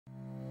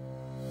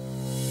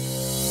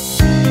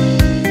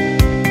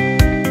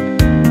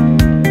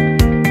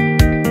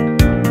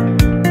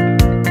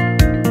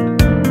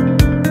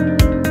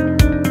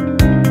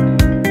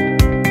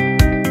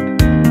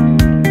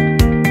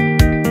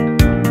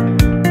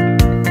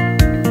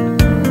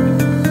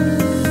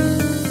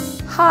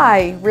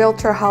Hi,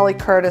 Realtor Hollie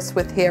Curtis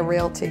with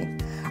Realty.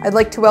 I'd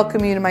like to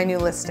welcome you to my new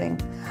listing.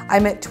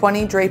 I'm at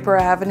 20 Draper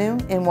Avenue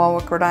in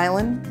Warwick, Rhode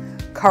Island.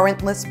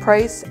 Current list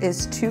price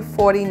is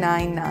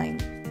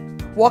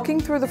 $249,900. Walking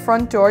through the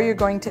front door, you're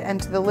going to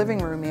enter the living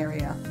room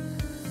area.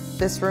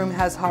 This room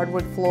has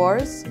hardwood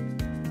floors.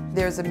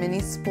 There's a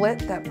mini split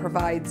that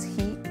provides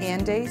heat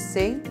and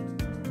AC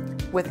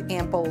with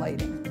ample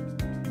lighting.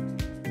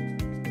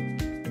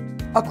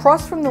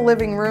 Across from the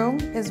living room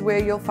is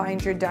where you'll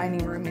find your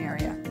dining room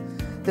area.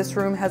 This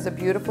room has a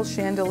beautiful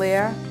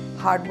chandelier,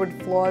 hardwood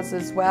floors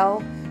as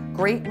well,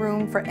 great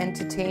room for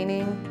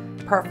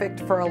entertaining, perfect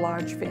for a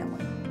large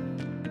family.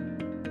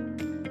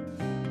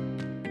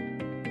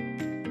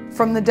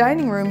 From the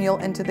dining room, you'll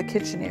enter the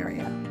kitchen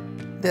area.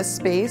 This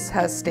space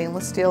has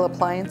stainless steel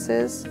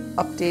appliances,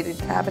 updated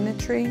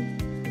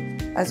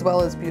cabinetry, as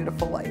well as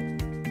beautiful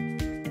light.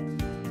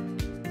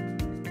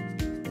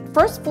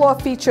 First floor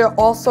feature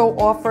also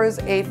offers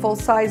a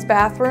full-size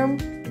bathroom,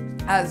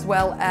 as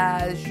well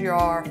as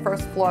your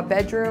first floor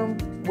bedroom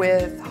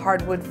with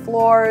hardwood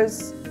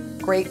floors,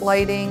 great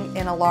lighting,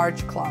 and a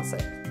large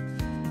closet.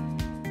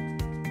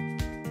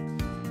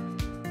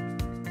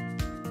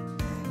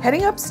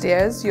 Heading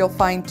upstairs, you'll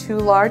find two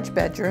large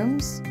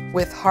bedrooms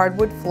with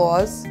hardwood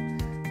floors,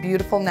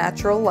 beautiful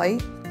natural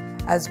light,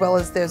 as well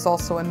as there's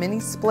also a mini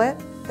split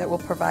that will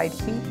provide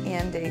heat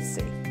and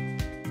AC.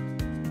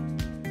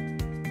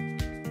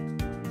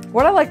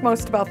 What I like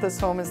most about this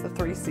home is the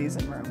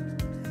three-season room.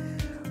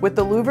 With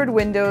the louvered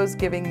windows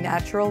giving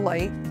natural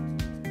light,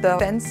 the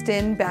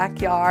fenced-in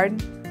backyard,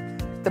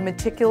 the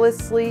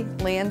meticulously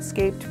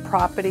landscaped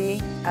property,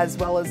 as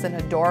well as an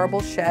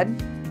adorable shed.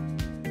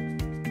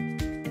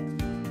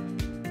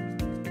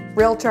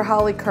 Realtor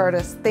Hollie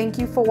Curtis, thank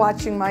you for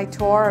watching my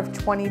tour of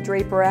 20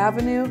 Draper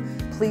Avenue.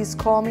 Please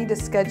call me to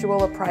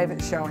schedule a private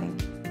showing.